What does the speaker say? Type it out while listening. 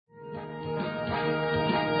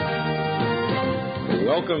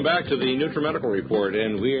Welcome back to the NutriMedical Report,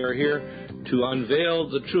 and we are here to unveil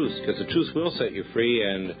the truth, because the truth will set you free,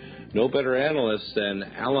 and no better analyst than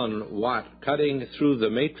Alan Watt,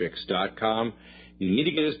 cuttingthroughthematrix.com. You need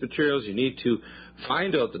to get his materials. You need to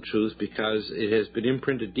find out the truth, because it has been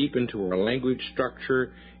imprinted deep into our language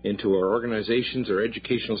structure, into our organizations, our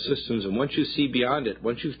educational systems, and once you see beyond it,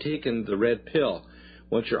 once you've taken the red pill,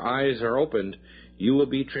 once your eyes are opened, you will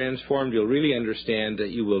be transformed. You'll really understand that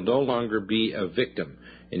you will no longer be a victim.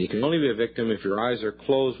 And you can only be a victim if your eyes are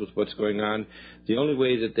closed with what's going on. The only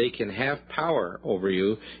way that they can have power over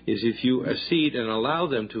you is if you accede and allow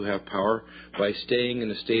them to have power by staying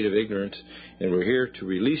in a state of ignorance. And we're here to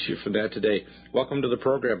release you from that today. Welcome to the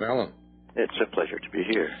program, Alan. It's a pleasure to be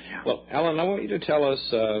here. Well, Alan, I want you to tell us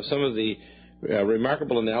some of the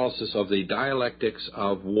remarkable analysis of the dialectics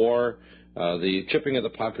of war, the chipping of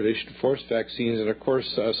the population, forced vaccines, and, of course,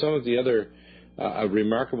 some of the other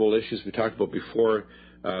remarkable issues we talked about before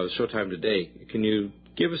Showtime today. Can you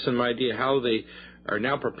give us some idea how they are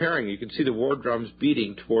now preparing? You can see the war drums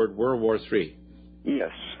beating toward World War III.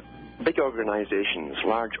 Yes. Big organizations,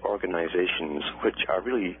 large organizations, which are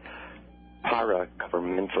really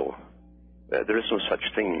para-governmental. There is no such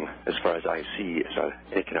thing, as far as I see, as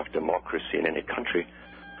any kind of democracy in any country.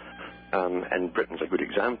 And Britain's a good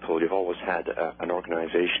example. You've always had an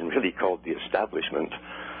organization really called the establishment,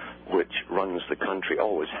 which runs the country,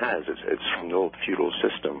 always has. It's from the old feudal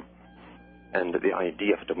system. And the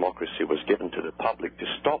idea of democracy was given to the public to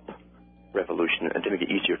stop revolution and to make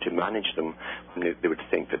it easier to manage them when they would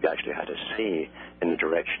think that they actually had a say in the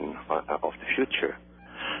direction of the future.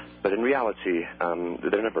 But in reality,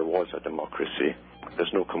 there never was a democracy.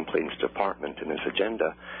 There's no complaints department in this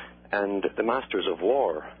agenda. And the masters of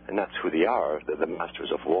war, and that's who they are, the masters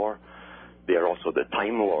of war, they are also the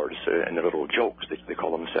Time Lords. In their little jokes, they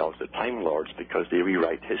call themselves the Time Lords because they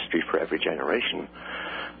rewrite history for every generation.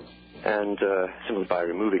 And simply by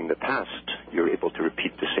removing the past, you're able to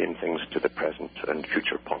repeat the same things to the present and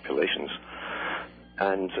future populations.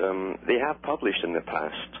 And they have published in the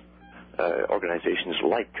past organizations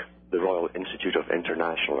like the Royal Institute of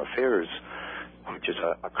International Affairs, which is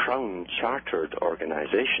a Crown-chartered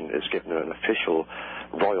organization, is given an official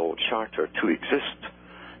royal charter to exist.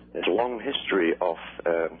 There's a long history of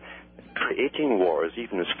creating wars,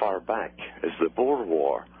 even as far back as the Boer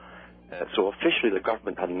War. So officially the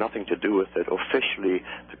government had nothing to do with it. Officially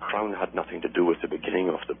the Crown had nothing to do with the beginning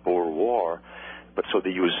of the Boer War. But so they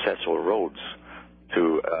used Cecil Rhodes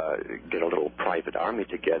to get a little private army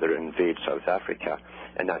together and invade South Africa.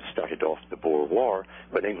 And that started off the Boer War.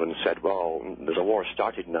 But England said, well, there's a war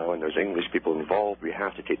started now and there's English people involved. We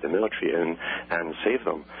have to take the military in and save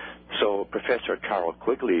them. So Professor Carroll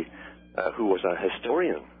Quigley, who was a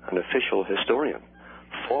historian, an official historian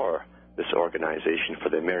for this organization, for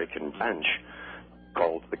the American branch,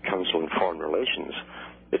 called the Council on Foreign Relations.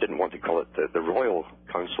 They didn't want to call it the Royal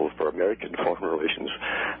Council for American Foreign Relations,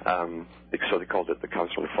 so they called it the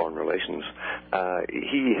Council on Foreign Relations.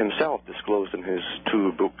 He himself disclosed in his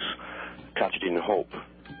two books, Tragedy and Hope,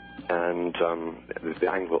 and the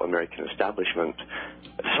Anglo-American Establishment,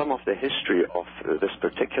 some of the history of this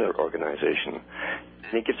particular organization.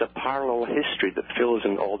 And he gives a parallel history that fills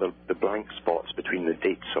in all the blank spots between the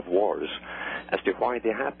dates of wars as to why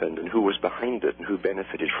they happened and who was behind it and who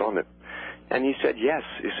benefited from it. And he said, yes,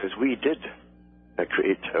 he says, we did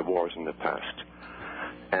create wars in the past.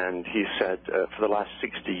 And he said, for the last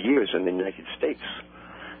 60 years in the United States,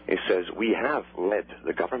 he says, we have led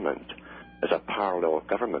the government as a parallel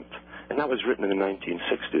government. And that was written in the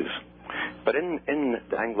 1960s. But in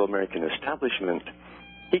the Anglo-American Establishment,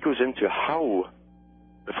 he goes into how,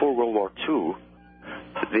 before World War II,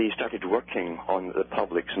 they started working on the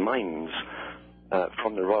public's minds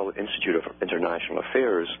from the Royal Institute of International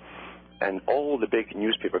Affairs, and all the big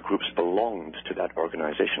newspaper groups belonged to that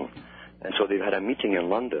organization. And so they had a meeting in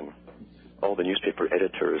London, all the newspaper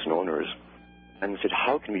editors and owners, and said,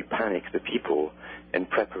 how can we panic the people in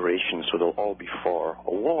preparation so they'll all be for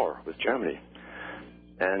a war with Germany?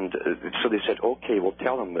 And so they said, okay, we'll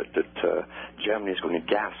tell them that Germany is going to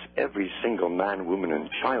gas every single man, woman,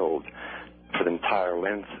 and child for the entire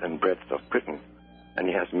length and breadth of Britain. And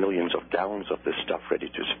he has millions of gallons of this stuff ready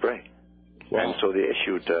to spray. Wow. And so they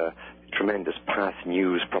issued tremendous PATH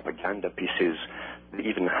News propaganda pieces. They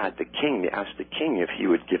even had the king. They asked the king if he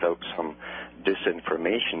would give out some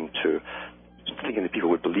disinformation thinking that people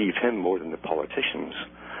would believe him more than the politicians.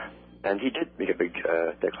 And he did make a big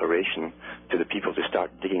declaration to the people to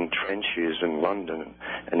start digging trenches in London,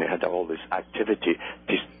 and they had all this activity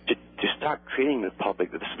to start training the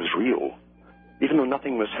public that this was real, even though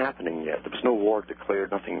nothing was happening yet. There was no war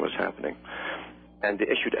declared, nothing was happening. And they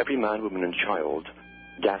issued every man, woman, and child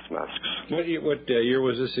gas masks. What year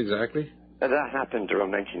was this exactly? That happened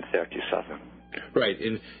around 1937. Right,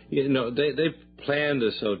 and they've planned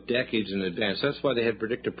this out decades in advance. That's why they had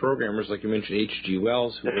predictive programmers, like you mentioned, H.G.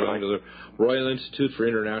 Wells, who belonged to the Royal Institute for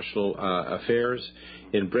International Affairs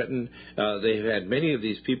in Britain. They've had many of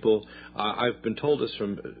these people. I've been told this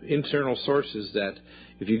from internal sources that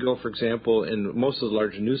if you go, for example, in most of the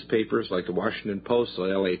large newspapers like the Washington Post, the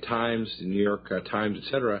L.A. Times, the New York Times,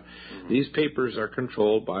 etc., these papers are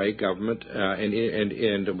controlled by government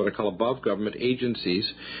and what I call above government agencies.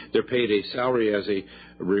 They're paid a salary as a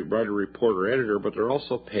writer, reporter, editor, but they're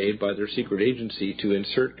also paid by their secret agency to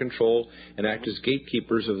insert, control, and act as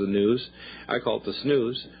gatekeepers of the news. I call it the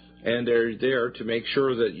snooze. And they're there to make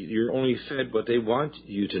sure that you're only fed what they want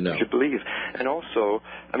you to know. You believe. And also,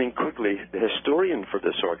 Quigley, the historian for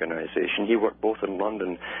this organization, he worked both in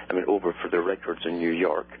London and went over for the records in New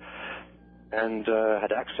York, and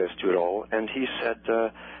had access to it all. And he said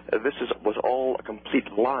was all a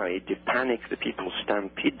complete lie to panic the people,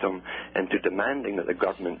 stampede them, and to demanding that the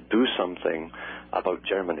government do something about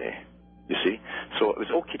Germany, you see. So it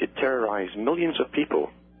was okay to terrorize millions of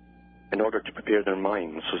people in order to prepare their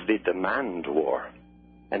minds, so they demand war.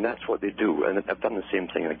 And that's what they do. And they've done the same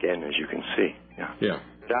thing again, as you can see. Yeah.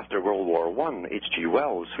 After World War I, H.G.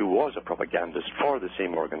 Wells, who was a propagandist for the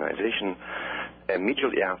same organization,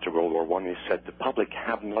 immediately after World War I, he said, the public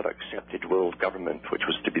have not accepted world government, which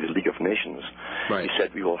was to be the League of Nations. Right. He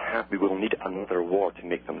said, we will need another war to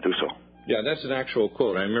make them do so. Yeah, that's an actual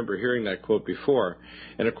quote. I remember hearing that quote before.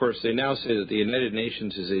 And, of course, they now say that the United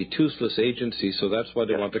Nations is a toothless agency, so that's why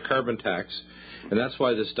they want the carbon tax. And that's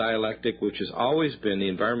why this dialectic, which has always been, the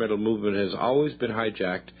environmental movement has always been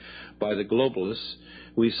hijacked by the globalists.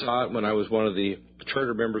 We saw it when I was one of the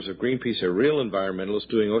charter members of Greenpeace, a real environmentalist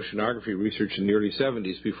doing oceanography research in the early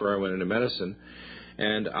 70s before I went into medicine.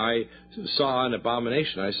 And I saw an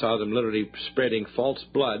abomination. I saw them literally spreading false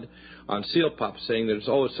blood on seal pups, saying that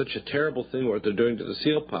it's such a terrible thing what they're doing to the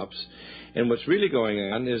seal pups. And what's really going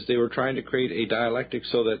on is they were trying to create a dialectic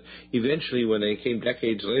so that eventually when they came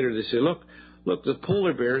decades later, they say, look, the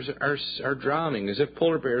polar bears are drowning, as if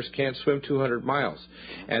polar bears can't swim 200 miles.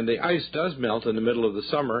 And the ice does melt in the middle of the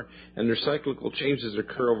summer, and their cyclical changes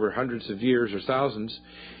occur over hundreds of years or thousands,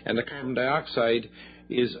 and the carbon dioxide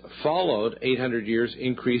is followed 800 years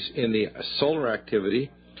increase in the solar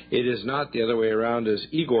activity. It is not the other way around, as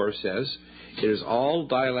Igor says. It is all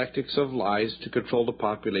dialectics of lies to control the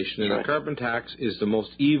population, and the carbon tax is the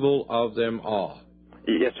most evil of them all.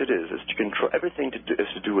 Yes, it is. It's to control. Everything is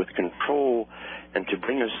to do with control and to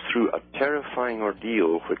bring us through a terrifying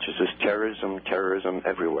ordeal, which is this terrorism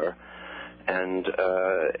everywhere. And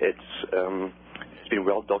it's been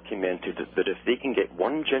well documented that if they can get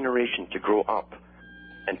one generation to grow up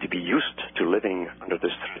and to be used to living under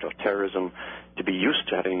this threat of terrorism, to be used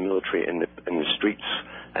to having military in the streets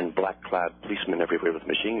and black-clad policemen everywhere with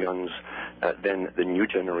machine guns, then the new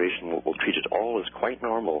generation will treat it all as quite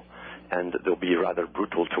normal, and they'll be rather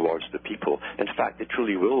brutal towards the people. In fact, they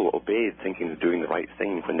truly will obey, thinking they're doing the right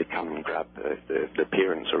thing when they come and grab the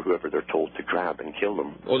parents or whoever they're told to grab and kill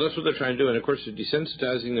them. Well, that's what they're trying to do. And, of course, they're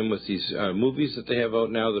desensitizing them with these movies that they have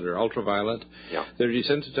out now that are ultra-violent. Yeah. They're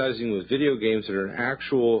desensitizing with video games that are an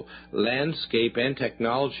actual landscape and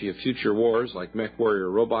technology of future wars, like mech warrior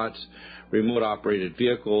robots, remote-operated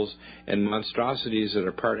vehicles, and monstrosities that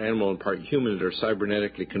are part animal and part human that are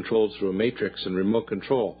cybernetically controlled through a matrix and remote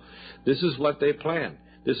control. This is what they plan.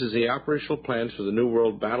 This is the operational plans for the New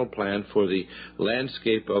World Battle Plan for the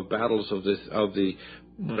landscape of battles of the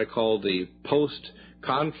what I call the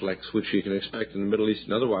post-conflicts, which you can expect in the Middle East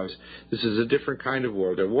and otherwise. This is a different kind of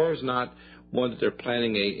war. Their war is not one that they're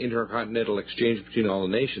planning an intercontinental exchange between all the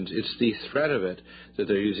nations. It's the threat of it that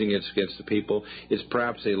they're using against the people. It's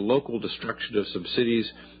perhaps a local destruction of some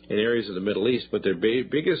cities in areas of the Middle East, but their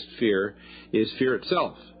biggest fear is fear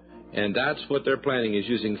itself. And that's what they're planning, is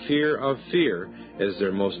using fear of fear as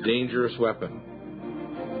their most dangerous weapon.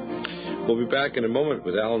 We'll be back in a moment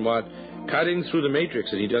with Alan Watt cutting through the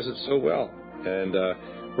matrix, and he does it so well. And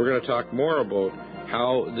we're going to talk more about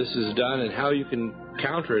how this is done and how you can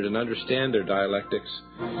counter it and understand their dialectics.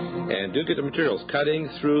 And do get the materials,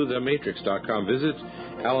 cuttingthroughthematrix.com. Visit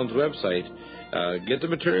Alan's website. Get the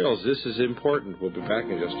materials. This is important. We'll be back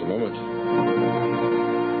in just a moment.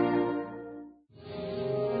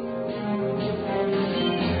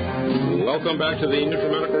 Welcome back to the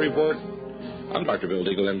NutriMedical Report. I'm Dr. Bill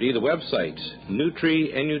Deagle, MD. The website,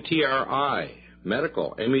 Nutri, N-U-T-R-I,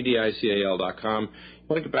 Medical, medical.com.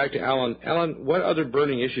 I want to get back to Alan. Alan, what other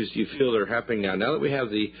burning issues do you feel are happening now? Now that we have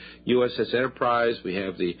the USS Enterprise, we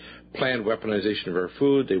have the planned weaponization of our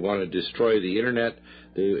food, they want to destroy the Internet.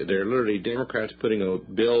 They're literally Democrats putting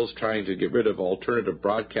out bills trying to get rid of alternative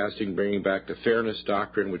broadcasting, bringing back the fairness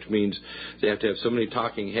doctrine, which means they have to have so many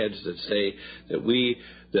talking heads that say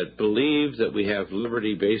that believe that we have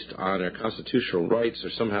liberty based on our constitutional rights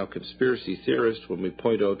are somehow conspiracy theorists when we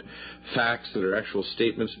point out facts that are actual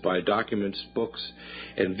statements by documents, books,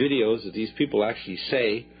 and videos that these people actually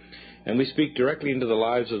say. And we speak directly into the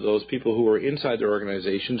lives of those people who are inside their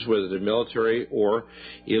organizations, whether they're military or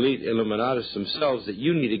elite Illuminatists themselves, that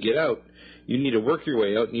you need to get out. You need to work your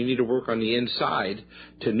way out, and you need to work on the inside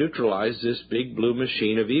to neutralize this big blue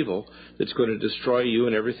machine of evil that's going to destroy you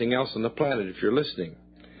and everything else on the planet if you're listening.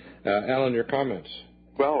 Alan, your comments.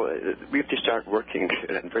 Well, we have to start working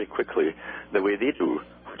very quickly the way they do,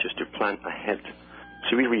 which is to plan ahead.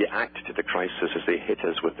 So we react to the crisis as they hit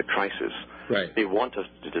us with the crisis. Right. They want us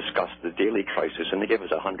to discuss the daily crisis, and they give us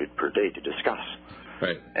 100 per day to discuss.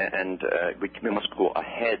 Right. And we must go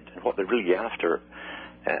ahead. And what they're really after,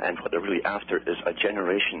 is a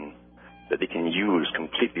generation that they can use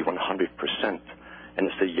completely 100%. And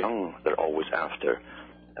it's the young they're always after.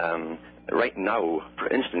 Right now, for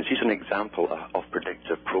instance, here's an example of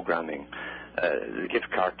predictive programming. They give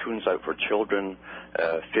cartoons out for children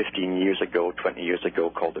 15 years ago, 20 years ago,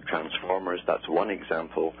 called the Transformers. That's one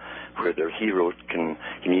example where their hero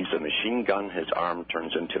he needs a machine gun, his arm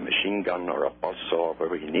turns into a machine gun or a buzzsaw or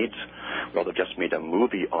whatever he needs. Well, they've just made a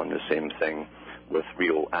movie on the same thing with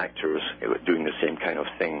real actors doing the same kind of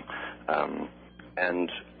thing.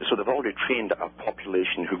 And so they've already trained a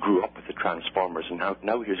population who grew up with the Transformers, and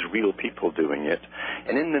now here's real people doing it.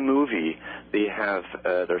 And in the movie, they have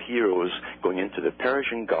their heroes going into the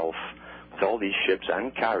Persian Gulf with all these ships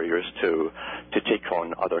and carriers to take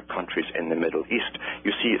on other countries in the Middle East.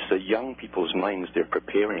 You see, it's the young people's minds they're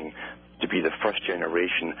preparing to be the first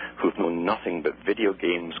generation who've known nothing but video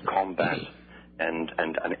games, combat, and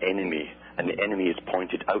an enemy, and the enemy is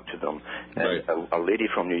pointed out to them. Right. And a lady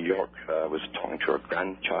from New York was talking to her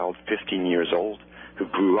grandchild, 15 years old, who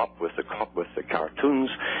grew up with the cartoons.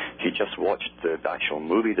 He just watched the actual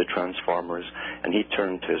movie, The Transformers, and he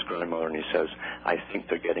turned to his grandmother and he says, I think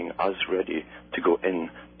they're getting us ready to go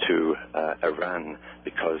into Iran,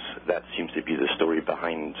 because that seems to be the story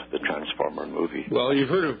behind the Transformer movie. Well, you've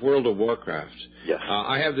heard of World of Warcraft. Yes.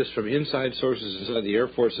 I have this from inside sources inside the Air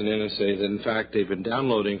Force and NSA that, in fact, they've been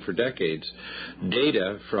downloading for decades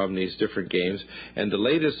data from these different games, and the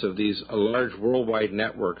latest of these large worldwide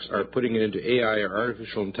networks are putting it into AI or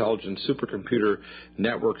artificial intelligence supercomputer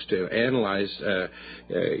networks to analyze,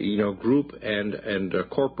 group and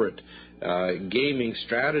corporate gaming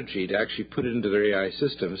strategy to actually put it into their AI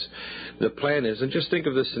systems. The plan is, and just think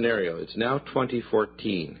of this scenario, it's now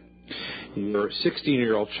 2014. Your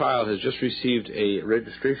 16-year-old child has just received a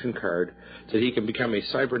registration card that he can become a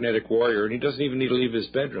cybernetic warrior, and he doesn't even need to leave his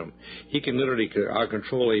bedroom. He can literally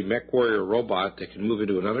control a mech warrior robot that can move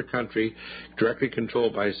into another country, directly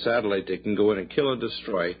controlled by a satellite that can go in and kill and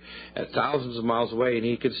destroy at thousands of miles away, and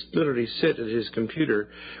he could literally sit at his computer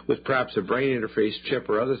with perhaps a brain interface chip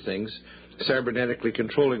or other things, cybernetically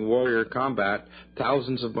controlling warrior combat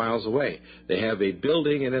thousands of miles away. They have a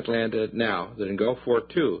building in Atlanta now that in Gulf War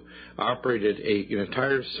II operated an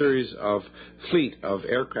entire series of fleet of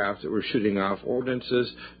aircraft that were shooting off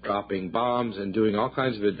ordnances, dropping bombs, and doing all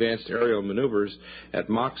kinds of advanced aerial maneuvers at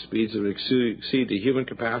Mach speeds that would exceed the human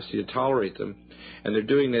capacity to tolerate them. And they're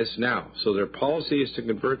doing this now. So their policy is to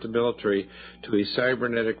convert the military to a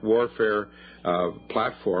cybernetic warfare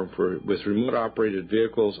platform with remote-operated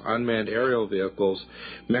vehicles, unmanned aerial vehicles,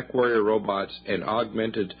 mech warrior robots, and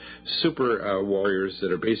augmented super warriors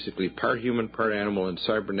that are basically part human, part animal, and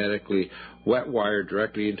cybernetically wet-wired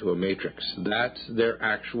directly into a matrix. That's their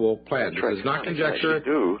actual plan. This is not conjecture.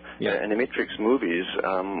 In the Matrix movies,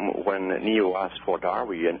 when Neo asked, what are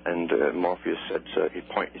we? And Morpheus said, he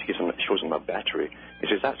shows him a battery. He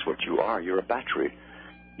says, that's what you are. You're a battery.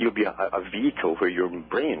 You'll be a vehicle where your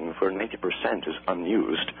brain, where 90% is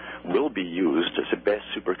unused, will be used as the best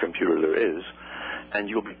supercomputer there is, and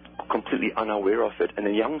you'll be completely unaware of it. And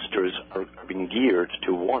the youngsters are being geared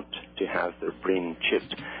to want to have their brain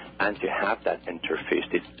chipped and to have that interface.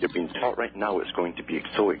 They're being taught right now it's going to be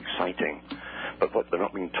so exciting. But what they're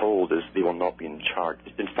not being told is they will not be in charge.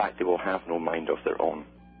 In fact, they will have no mind of their own.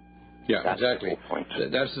 Yeah, That's exactly. the whole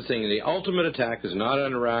point. That's the thing. The ultimate attack is not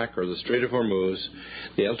on Iraq or the Strait of Hormuz.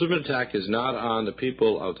 The ultimate attack is not on the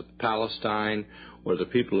people of Palestine or the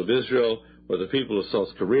people of Israel or the people of South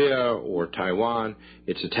Korea or Taiwan.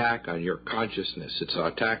 It's attack on your consciousness. It's an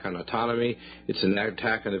attack on autonomy. It's an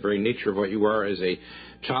attack on the very nature of what you are as a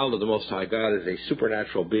child of the Most High God, as a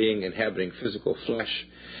supernatural being inhabiting physical flesh.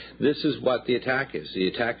 This is what the attack is. The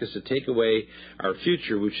attack is to take away our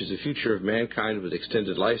future, which is the future of mankind with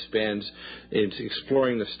extended lifespans, into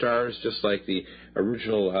exploring the stars, just like the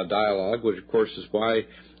original dialogue, which, of course, is why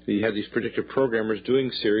you have these predictive programmers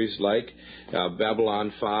doing series like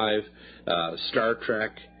Babylon 5, Star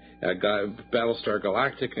Trek, Battlestar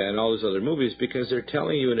Galactica, and all those other movies, because they're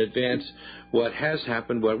telling you in advance what has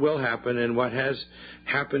happened, what will happen, and what has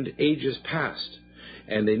happened ages past.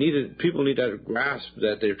 And people need to grasp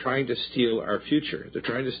that they're trying to steal our future. They're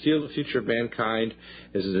trying to steal the future of mankind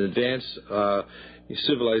as an advanced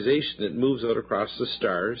civilization that moves out across the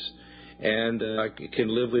stars and can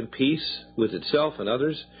live in peace with itself and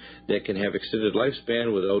others, that can have extended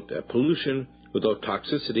lifespan without pollution, without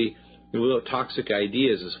toxicity, and without toxic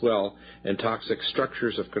ideas as well, and toxic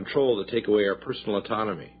structures of control that take away our personal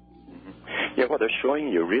autonomy. Yeah, what they're showing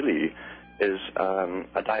you really is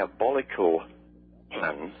a diabolical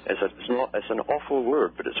plan. It's an awful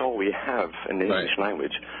word, but it's all we have in the English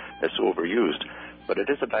language. It's overused. But it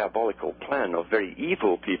is a diabolical plan of very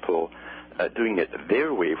evil people doing it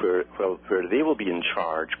their way, where they will be in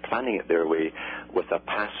charge, planning it their way, with a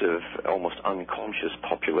passive, almost unconscious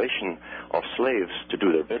population of slaves to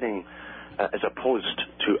do their bidding, as opposed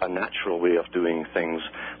to a natural way of doing things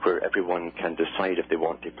where everyone can decide if they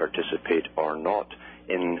want to participate or not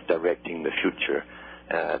in directing the future.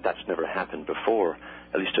 That's never happened before,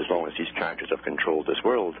 at least as long as these characters have controlled this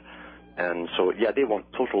world. And so, yeah, they want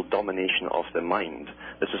total domination of the mind.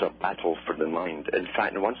 This is a battle for the mind. In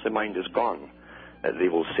fact, once the mind is gone, they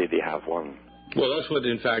will say they have won. Well, that's what,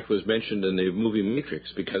 in fact, was mentioned in the movie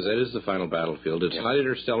Matrix, because that is the final battlefield. It's not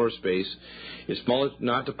interstellar space. It's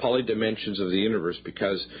not the polydimensions of the universe,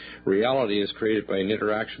 because reality is created by an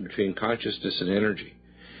interaction between consciousness and energy.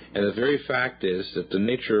 And the very fact is that the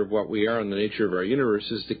nature of what we are and the nature of our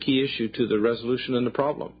universe is the key issue to the resolution and the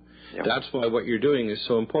problem. Yeah. That's why what you're doing is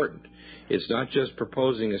so important. It's not just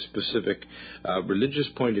proposing a specific religious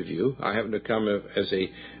point of view. I happen to come as a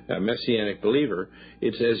messianic believer.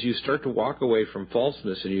 It's as you start to walk away from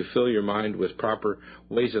falseness and you fill your mind with proper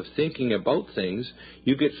ways of thinking about things,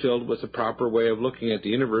 you get filled with the proper way of looking at the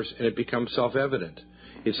universe, and it becomes self-evident.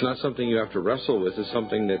 It's not something you have to wrestle with. It's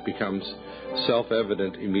something that becomes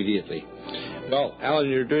self-evident immediately. Well, Alan,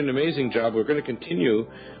 you're doing an amazing job. We're going to continue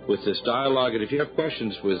with this dialogue. And if you have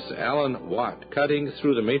questions with Alan Watt,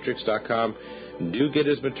 cuttingthroughthematrix.com, do get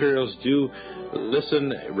his materials. Do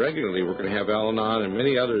listen regularly. We're going to have Alan on and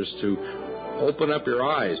many others to open up your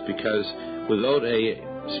eyes, because without a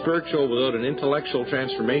spiritual, without an intellectual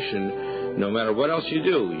transformation, no matter what else you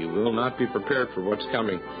do, you will not be prepared for what's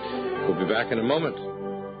coming. We'll be back in a moment.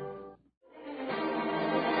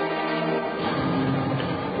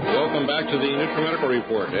 Welcome back to the NutriMedical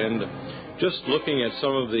Report. And just looking at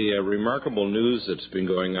some of the remarkable news that's been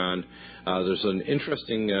going on, there's an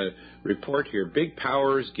interesting report here. Big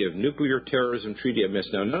powers give nuclear terrorism treaty a miss.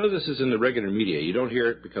 Now, none of this is in the regular media. You don't hear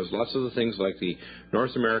it because lots of the things like the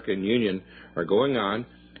North American Union are going on.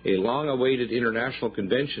 A long-awaited international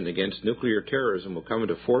convention against nuclear terrorism will come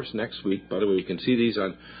into force next week. By the way, you can see these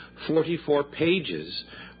on 44 pages,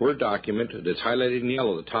 Word document that's highlighted in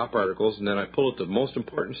yellow, the top articles, and then I pull out the most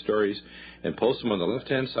important stories and post them on the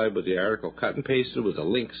left-hand side with the article cut and pasted with the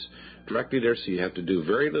links directly there, so you have to do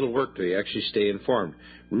very little work to actually stay informed.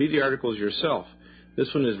 Read the articles yourself.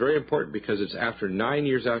 This one is very important because it's after 9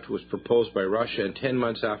 years after it was proposed by Russia and 10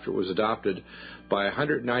 months after it was adopted by a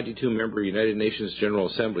 192-member United Nations General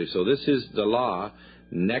Assembly. So this is the law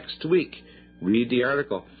next week. Read the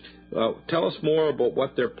article. Tell us more about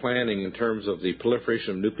what they're planning in terms of the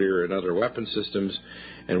proliferation of nuclear and other weapon systems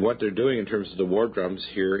and what they're doing in terms of the war drums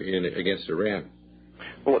here against Iran.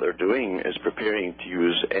 What they're doing is preparing to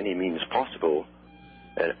use any means possible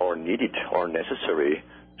or needed or necessary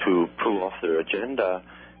to pull off their agenda,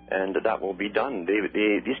 and that will be done.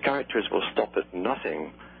 These characters will stop at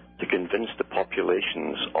nothing to convince the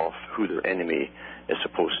populations of who their enemy is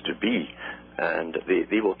supposed to be. And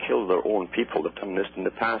they will kill their own people. They've done this in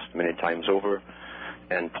the past many times over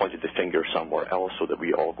and pointed the finger somewhere else so that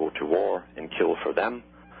we all go to war and kill for them.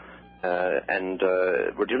 And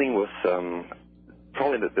we're dealing with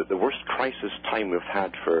probably the worst crisis time we've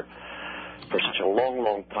had for such a long,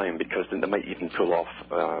 long time, because they might even pull off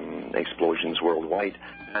explosions worldwide.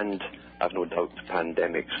 And I've no doubt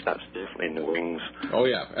pandemics, that's definitely in the wings. Oh,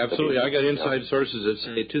 yeah, absolutely. I got inside sources that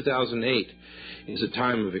say 2008 is a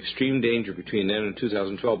time of extreme danger between then and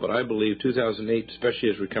 2012, but I believe 2008, especially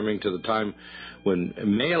as we're coming to the time when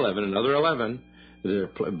May 11, another 11,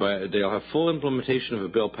 they'll have full implementation of a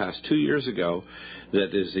bill passed 2 years ago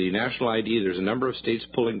that is the national ID. There's a number of states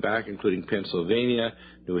pulling back, including Pennsylvania,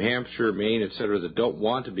 New Hampshire, Maine, et cetera, that don't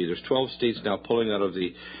want to be. There's 12 states now pulling out of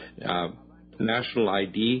the national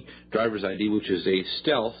ID, driver's ID, which is a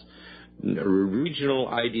stealth, a regional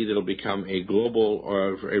ID that will become a global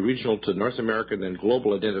or a regional to North America and then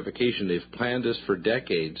global identification. They've planned this for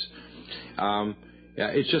decades.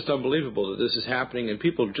 It's just unbelievable that this is happening, and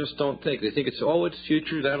people just don't think. They think it's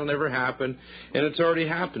future, that'll never happen, and it's already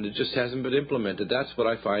happened. It just hasn't been implemented. That's what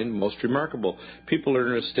I find most remarkable. People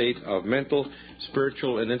are in a state of mental,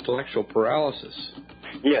 spiritual, and intellectual paralysis.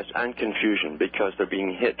 Yes, and confusion, because they're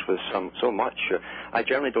being hit with so much. I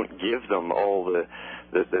generally don't give them all the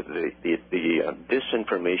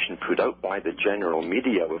disinformation put out by the general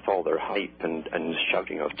media with all their hype and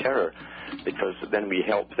shouting of terror, because then we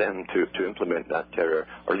help them to implement that terror,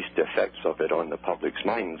 or at least the effects of it on the public's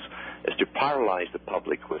minds, is to paralyze the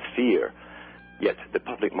public with fear. Yet the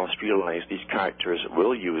public must realize these characters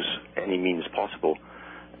will use any means possible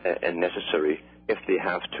and necessary if they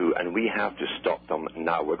have to, and we have to stop them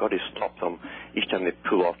now. We've got to stop them each time they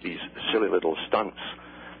pull off these silly little stunts,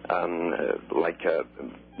 like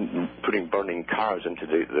putting burning cars into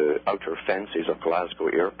the outer fences of Glasgow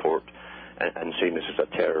Airport and saying this is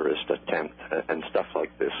a terrorist attempt and stuff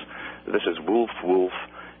like this. This is wolf,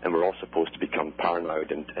 and we're all supposed to become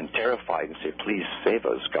paranoid and terrified and say, please save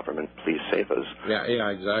us, government, please save us. Yeah,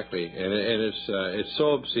 exactly. And it's so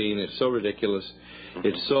obscene, it's so ridiculous.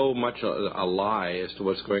 It's so much a lie as to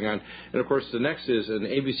what's going on. And, of course, the next is, on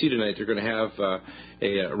ABC tonight, they're going to have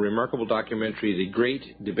a remarkable documentary, The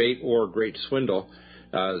Great Debate or Great Swindle.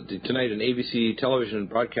 Tonight, an ABC television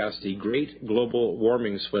broadcast, The Great Global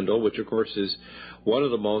Warming Swindle, which, of course, is one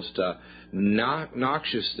of the most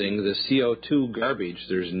noxious things, the CO2 garbage.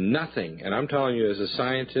 There's nothing, and I'm telling you as a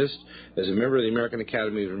scientist, as a member of the American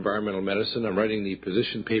Academy of Environmental Medicine, I'm writing the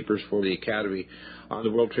position papers for the Academy on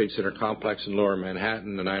the World Trade Center complex in Lower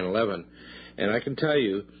Manhattan, the 9/11, and I can tell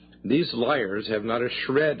you, these liars have not a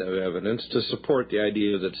shred of evidence to support the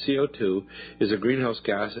idea that CO2 is a greenhouse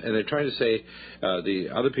gas, and they're trying to say, the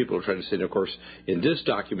other people are trying to say, and of course, in this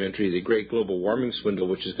documentary, The Great Global Warming Swindle,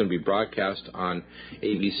 which is going to be broadcast on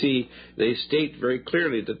ABC, they state very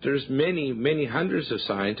clearly that there's many, many hundreds of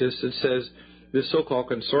scientists that says this so-called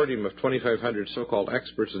consortium of 2,500 so-called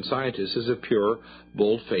experts and scientists is a pure,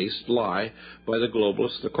 bold-faced lie by the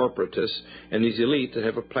globalists, the corporatists, and these elite that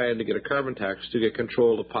have a plan to get a carbon tax, to get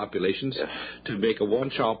control of populations, to make a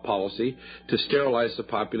one-child policy, to sterilize the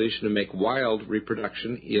population, to make wild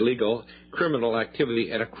reproduction illegal, criminal activity,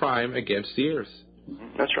 and a crime against the earth.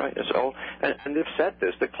 That's right. That's all. And they've said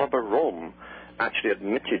this. The Club of Rome actually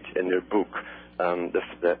admitted in their book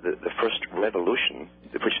the first revolution,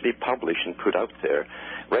 which they published and put out there.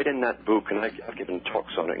 Right in that book, and I've given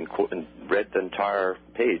talks on it and read the entire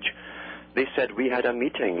page, they said we had a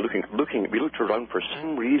meeting we looked around for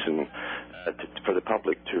some reason for the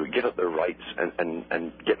public to give up their rights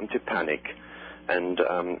and get them to panic and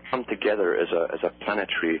come together as a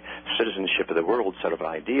planetary citizenship of the world sort of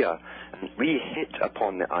idea. And we hit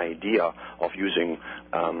upon the idea of using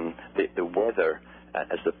the weather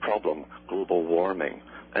as the problem, global warming.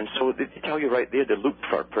 And so they tell you right there, they looked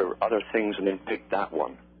for other things and then picked that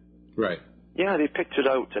one. Right. Yeah, they picked it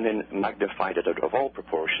out and then magnified it out of all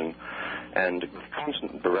proportion. And with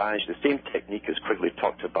constant barrage, the same technique is quickly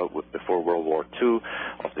talked about before World War II,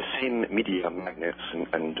 of the same media magnates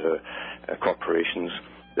and corporations.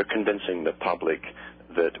 They're convincing the public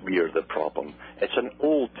that we are the problem. It's an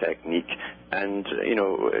old technique, and,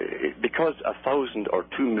 because 1,000 or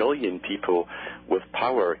 2 million people with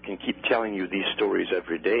power can keep telling you these stories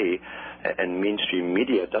every day in mainstream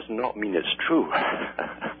media does not mean it's true.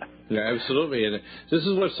 Yeah, absolutely. And this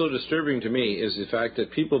is what's so disturbing to me, is the fact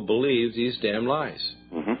that people believe these damn lies.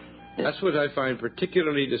 Mm-hmm. Yeah. That's what I find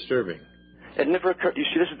particularly disturbing. It never occurred. You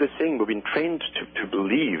see, this is the thing. We've been trained to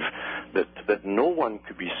believe that no one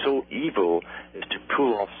could be so evil as to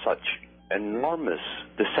pull off such enormous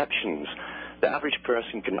deceptions. The average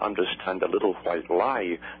person can understand a little white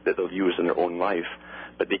lie that they'll use in their own life,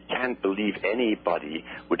 but they can't believe anybody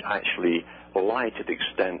would actually lie to the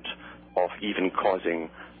extent of even causing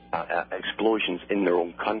explosions in their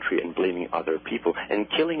own country and blaming other people and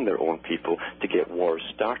killing their own people to get wars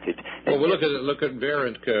started. Well, look at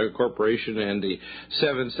Verint Corporation and the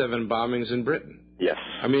 7/7 bombings in Britain. Yes.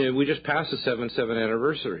 I mean, we just passed the 7/7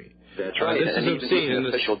 anniversary. That's right. This and is obscene. Even the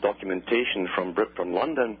official documentation from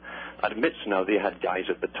London admits now they had guys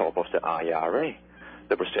at the top of the IRA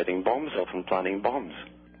that were setting bombs off and planning bombs.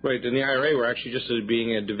 Right, and the IRA were actually just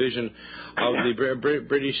being a division of the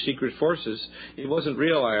British secret forces. It wasn't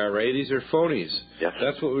real IRA; these are phonies. Yes.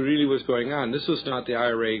 That's what really was going on. This was not the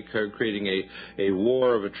IRA creating a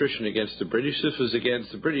war of attrition against the British. This was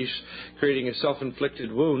against the British creating a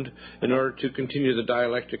self-inflicted wound in order to continue the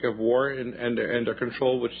dialectic of war and a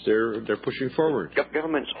control which they're pushing forward.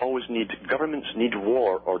 Governments need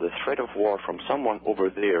war or the threat of war from someone over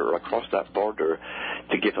there or across that border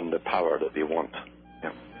to give them the power that they want.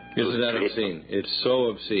 Isn't that obscene? It's so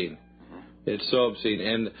obscene. It's so obscene.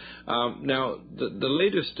 And now, the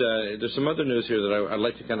latest, there's some other news here that I'd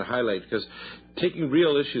like to kind of highlight, because taking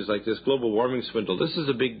real issues like this global warming swindle, this is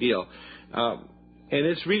a big deal. And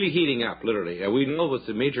it's really heating up, literally. We know with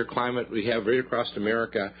the major climate we have right across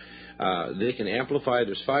America, they can amplify.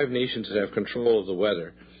 There's 5 nations that have control of the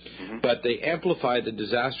weather. But they amplify the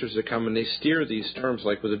disasters that come, and they steer these storms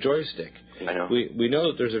like with a joystick. I know. We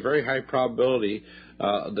know that there's a very high probability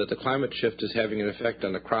that the climate shift is having an effect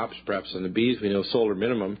on the crops, perhaps on the bees. We know solar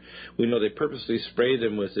minimum. We know they purposely spray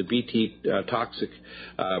them with the Bt toxic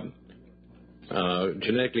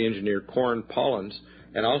genetically engineered corn pollens,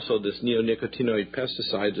 and also this neonicotinoid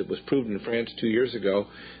pesticide that was proven in France 2 years ago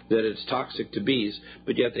that it's toxic to bees,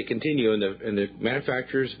 but yet they continue, and the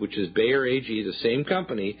manufacturers, which is Bayer AG, the same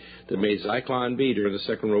company that made Zyklon B during the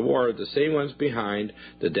Second World War, the same ones behind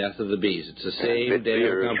the death of the bees. It's the same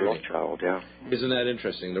damn company. Rothschild, yeah. Isn't that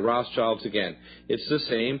interesting? The Rothschilds again. It's the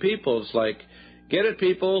same people. It's like, get it,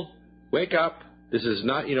 people, wake up. This is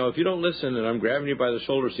not, if you don't listen and I'm grabbing you by the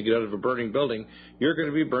shoulders to get out of a burning building, you're going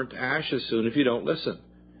to be burnt to ashes soon if you don't listen.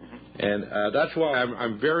 And that's why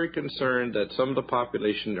I'm very concerned that some of the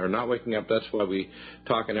population are not waking up. That's why we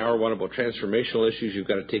talk in hour one about transformational issues. You've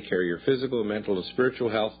got to take care of your physical, mental, and spiritual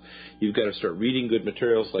health. You've got to start reading good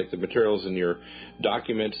materials like the materials in your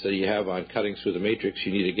documents that you have on cutting through the matrix.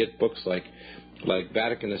 You need to get books like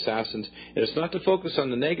Vatican Assassins. And it's not to focus on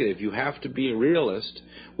the negative. You have to be a realist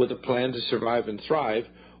with a plan to survive and thrive,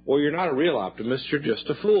 or you're not a real optimist. You're just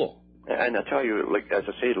a fool. And I tell you, as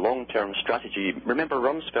I say, long-term strategy. Remember,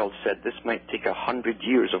 Rumsfeld said this might take 100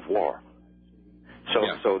 years of war.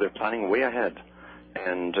 So they're planning way ahead.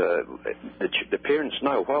 And the parents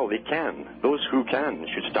now, well, they can. Those who can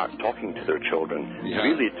should start talking to their children,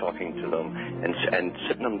 really talking to them, and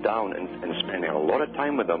sitting them down and spending a lot of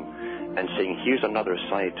time with them and saying, here's another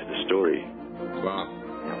side to the story. Wow.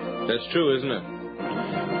 That's true, isn't it?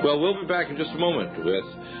 Well, we'll be back in just a moment with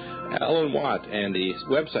Alan Watt and the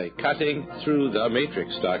website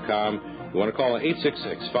cuttingthroughthematrix.com. You want to call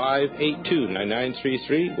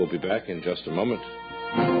 866-582-9933. We'll be back in just a moment.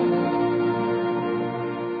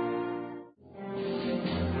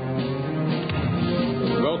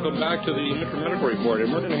 Welcome back to the Nutra Medical Report,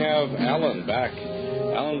 and we're going to have Alan back.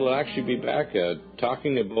 Alan will actually be back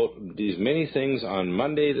talking about these many things on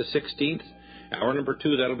Monday the 16th. Hour number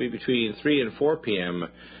 2, that'll be between 3 and 4 p.m.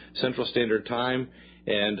 Central Standard Time.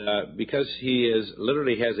 And because he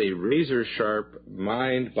literally has a razor-sharp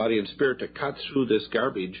mind, body, and spirit to cut through this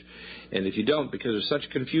garbage, and if you don't, because there's such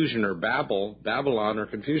confusion or Babylon or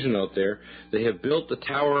confusion out there, they have built the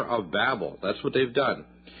Tower of Babel. That's what they've done.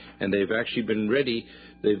 And they've actually been ready.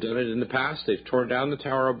 They've done it in the past. They've torn down the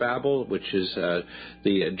Tower of Babel, which is the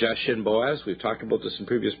Jashin Boaz. We've talked about this in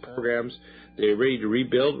previous programs. They're ready to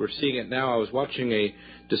rebuild. We're seeing it now. I was watching a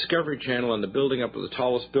Discovery Channel on the building up of the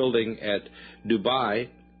tallest building at Dubai,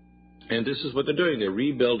 and this is what they're doing. They're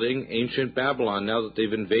rebuilding ancient Babylon now that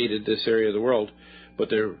they've invaded this area of the world, but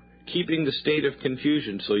they're keeping the state of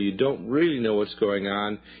confusion so you don't really know what's going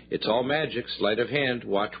on. It's all magic, sleight of hand.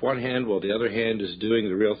 Watch one hand while the other hand is doing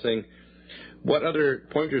the real thing. What other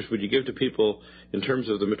pointers would you give to people in terms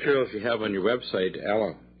of the materials you have on your website,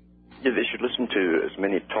 Alan? Yeah, they should listen to as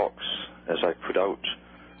many talks as I put out,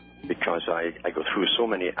 because I go through so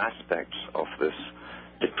many aspects of this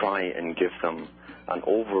to try and give them an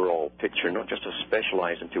overall picture, not just a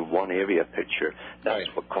specialized into one area picture. That's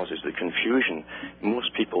what causes the confusion.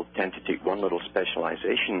 Most people tend to take one little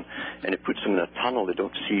specialization and it puts them in a tunnel. They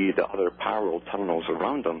don't see the other parallel tunnels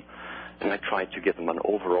around them. And I try to give them an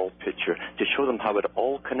overall picture to show them how it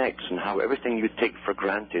all connects and how everything you take for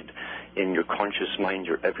granted in your conscious mind,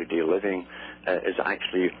 your everyday living, is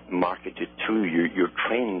actually marketed to you. You're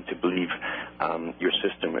trained to believe your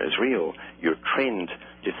system is real. You're trained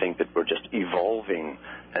to think that we're just evolving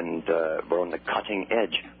and we're on the cutting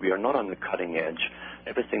edge. We are not on the cutting edge.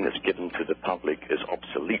 everything that's given to the public is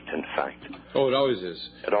obsolete, in fact. Oh, it always is.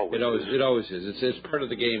 It always is. It's part of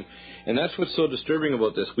the game. And that's what's so disturbing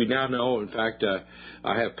about this. We now know, in fact,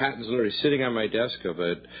 I have patents literally sitting on my desk of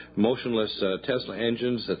motionless Tesla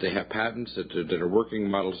engines that they have patents that are working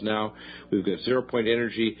models now. We've got zero-point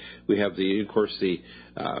energy. We have, of course, the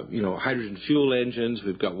hydrogen fuel engines.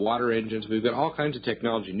 We've got water engines. We've got all kinds of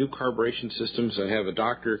technology, new carburation systems. I have a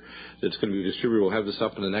doctor that's going to be a distributor. We'll have this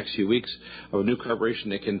up in the next few weeks of a new carburation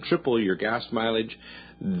that can triple your gas mileage.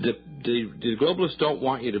 The globalists don't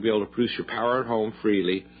want you to be able to produce your power at home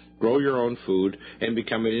freely, grow your own food, and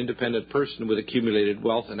become an independent person with accumulated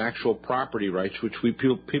wealth and actual property rights, which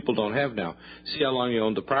people don't have now. See how long you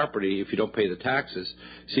own the property if you don't pay the taxes.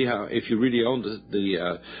 See how if you really own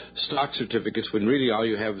the stock certificates when really all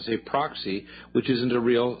you have is a proxy, which isn't a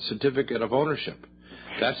real certificate of ownership.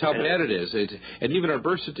 That's how bad it is. And even our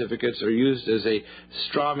birth certificates are used as a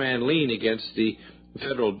straw man lien against the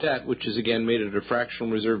federal debt, which is again made under fractional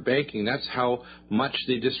reserve banking. That's how much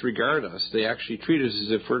they disregard us. They actually treat us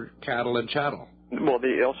as if we're cattle and chattel. Well,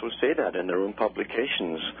 they also say that in their own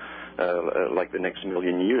publications, like The Next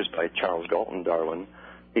Million Years by Charles Galton Darwin.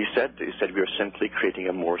 He said we are simply creating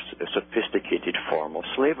a more sophisticated form of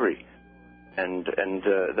slavery. And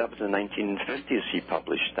that was in the 1950s he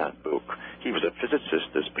published that book. He was a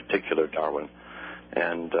physicist, this particular Darwin.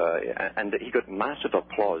 And he got massive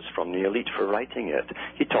applause from the elite for writing it.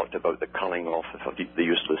 He talked about the culling off of the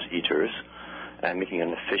useless eaters and making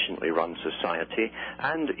an efficiently run society.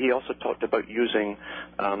 And he also talked about using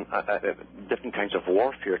different kinds of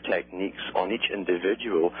warfare techniques on each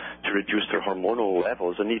individual to reduce their hormonal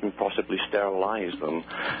levels and even possibly sterilize them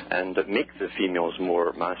and make the females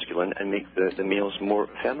more masculine and make the males more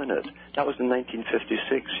feminine. That was in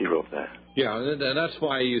 1956 he wrote that. Yeah, and that's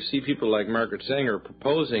why you see people like Margaret Sanger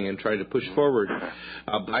proposing and trying to push forward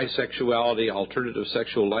bisexuality, alternative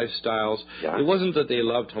sexual lifestyles. Yeah. It wasn't that they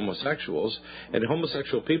loved homosexuals, and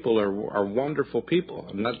homosexual people are wonderful people.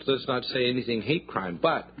 And that does not say anything hate crime,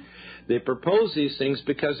 but they propose these things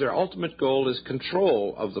because their ultimate goal is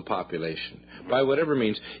control of the population by whatever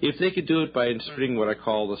means. If they could do it by inserting what I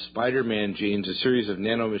call the Spider-Man genes, a series of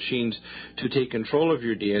nanomachines to take control of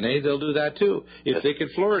your DNA, they'll do that too. If they could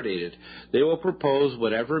fluoridate it, they will propose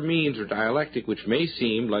whatever means or dialectic, which may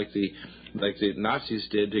seem like the Nazis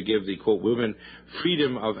did to give the, quote, women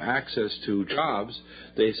freedom of access to jobs.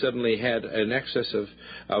 They suddenly had an excess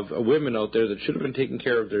of women out there that should have been taking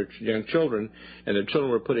care of their young children, and their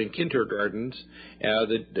children were put in kindergartens,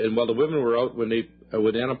 and while the women were out when the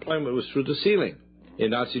unemployment was through the ceiling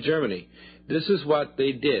in Nazi Germany. This is what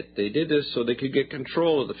they did. They did this so they could get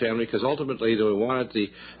control of the family, because ultimately they wanted the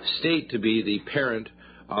state to be the parent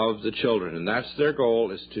of the children, and that's their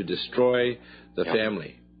goal, is to destroy the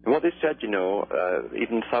family. Well, they said,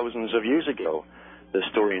 even thousands of years ago, the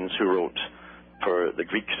historians who wrote for the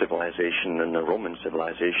Greek civilization and the Roman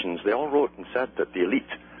civilizations, they all wrote and said that the elite,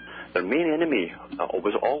 their main enemy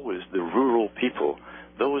was always the rural people,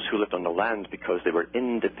 those who lived on the land because they were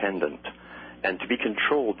independent. And to be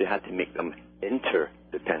controlled, they had to make them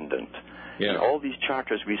interdependent. Yeah. And all these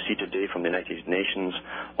charters we see today from the United Nations,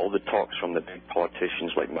 all the talks from the big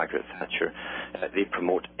politicians like Margaret Thatcher, they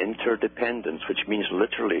promote interdependence, which means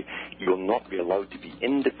literally you will not be allowed to be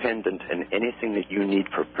independent in anything that you need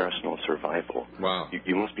for personal survival. Wow.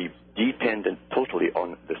 You must be dependent totally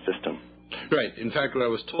on the system. Right. In fact, what I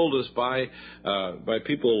was told is by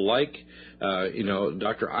people like,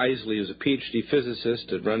 Dr. Isley is a PhD physicist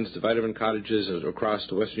that runs the vitamin cottages across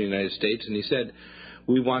the western United States, and he said,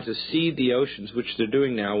 we want to seed the oceans, which they're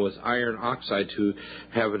doing now with iron oxide to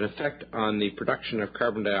have an effect on the production of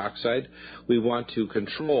carbon dioxide. We want to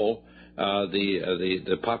control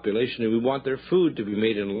the population, and we want their food to be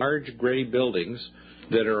made in large gray buildings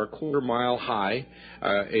that are a quarter mile high,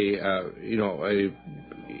 a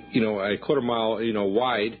quarter mile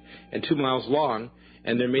wide, and 2 miles long.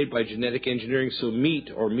 And they're made by genetic engineering, so meat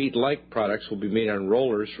or meat-like products will be made on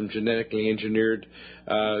rollers from genetically engineered,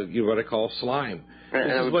 what I call slime.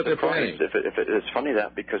 This is what they're planning. It's funny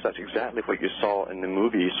that, because that's exactly what you saw in the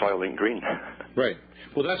movie Soylent Green. Right.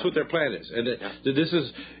 Well, that's what their plan is. And this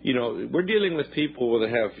is, we're dealing with people that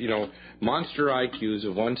have, monster IQs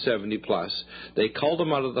of 170 plus. They cull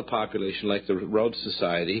them out of the population like the Rhodes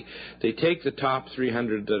Society. They take the top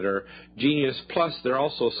 300 that are genius, plus they're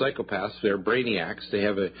also psychopaths. They're brainiacs. They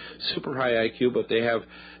have a super high IQ, but they have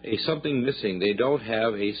something missing. They don't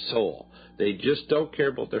have a soul. They just don't care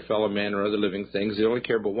about their fellow man or other living things. They only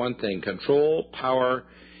care about one thing: control, power,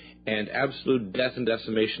 and absolute death and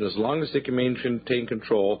decimation. As long as they can maintain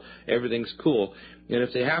control, everything's cool. And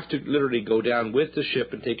if they have to literally go down with the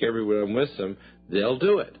ship and take everyone with them, they'll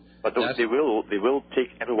do it. But they will take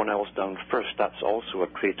everyone else down first. That's also a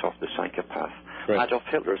trait of the psychopath. Right. Adolf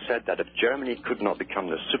Hitler said that if Germany could not become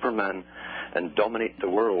the Superman and dominate the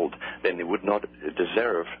world, then they would not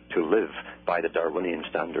deserve to live by the Darwinian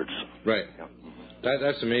standards. Right. Yeah.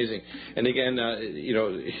 That's amazing. And again,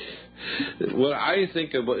 what I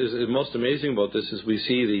think is most amazing about this is we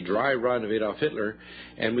see the dry run of Adolf Hitler,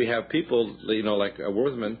 and we have people, like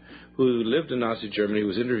Werthmann, who lived in Nazi Germany, who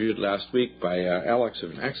was interviewed last week by Alex,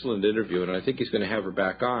 an excellent interview, and I think he's going to have her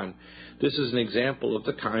back on. This is an example of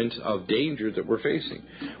the kinds of danger that we're facing.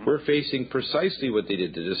 We're facing precisely what they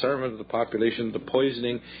did, the disarmament of the population, the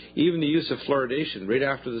poisoning, even the use of fluoridation right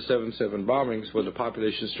after the 7/7 bombings, when the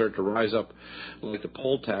population started to rise up, like the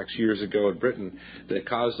poll tax years ago in Britain, that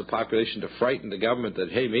caused the population to frighten the government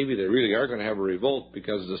that, hey, maybe they really are going to have a revolt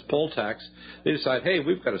because of this poll tax. They decide, hey,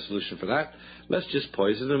 we've got a solution for that. Let's just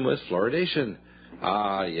poison them with fluoridation.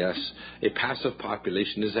 Ah, yes. A passive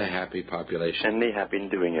population is a happy population. And they have been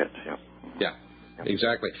doing it, yeah. Yeah,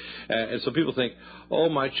 exactly. And so people think, oh,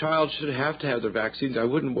 my child should have to have their vaccines. I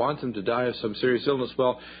wouldn't want them to die of some serious illness.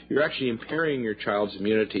 Well, you're actually impairing your child's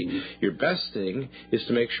immunity. Your best thing is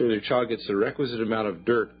to make sure your child gets the requisite amount of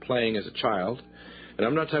dirt playing as a child. And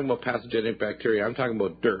I'm not talking about pathogenic bacteria. I'm talking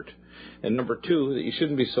about dirt. And number two, that you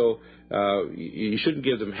shouldn't be you shouldn't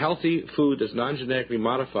give them healthy food that's non-genetically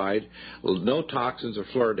modified, no toxins or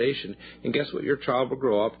fluoridation, and guess what? Your child will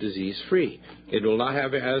grow up disease-free. It will not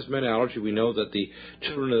have asthma and allergy. We know that the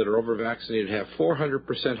children that are over-vaccinated have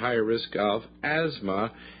 400% higher risk of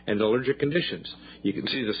asthma and allergic conditions. You can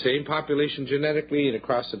see the same population genetically and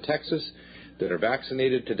across Texas that are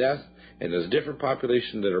vaccinated to death, and there's a different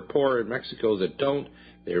population that are poor in Mexico that don't.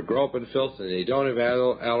 They grow up in filth, and they don't have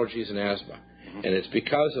allergies and asthma. And it's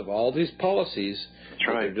because of all these policies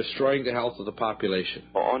that they're destroying the health of the population.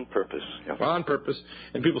 On purpose. Yeah. On purpose.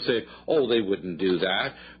 And people say, oh, they wouldn't do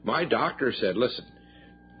that. My doctor said, listen,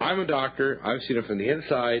 I'm a doctor. I've seen it from the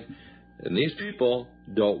inside. And these people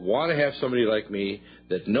don't want to have somebody like me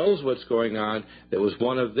that knows what's going on, that was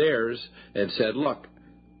one of theirs, and said, look,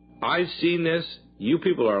 I've seen this. You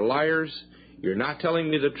people are liars. You're not telling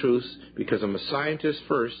me the truth, because I'm a scientist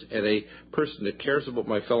first and a person that cares about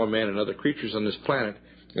my fellow man and other creatures on this planet,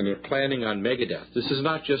 and they're planning on megadeath. This is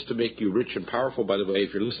not just to make you rich and powerful, by the way,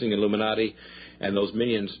 if you're listening, Illuminati and those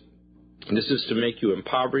minions. This is to make you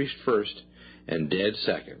impoverished first and dead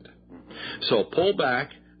second. So pull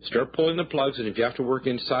back, start pulling the plugs, and if you have to work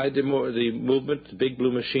inside the movement, the big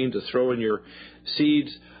blue machine, to throw in your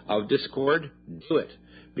seeds of discord, do it.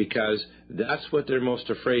 Because that's what they're most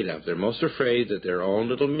afraid of. They're most afraid that their own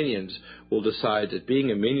little minions will decide that being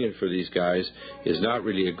a minion for these guys is not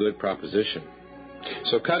really a good proposition.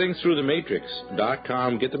 So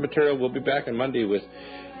cuttingthroughthematrix.com. Get the material. We'll be back on Monday with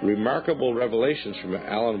remarkable revelations from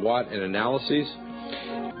Alan Watt and analyses.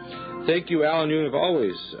 Thank you, Alan. You have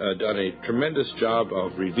always done a tremendous job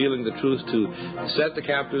of revealing the truth to set the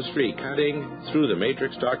captives free.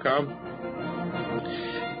 Cuttingthroughthematrix.com.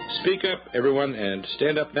 Speak up, everyone, and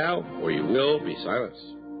stand up now, or you will be silenced.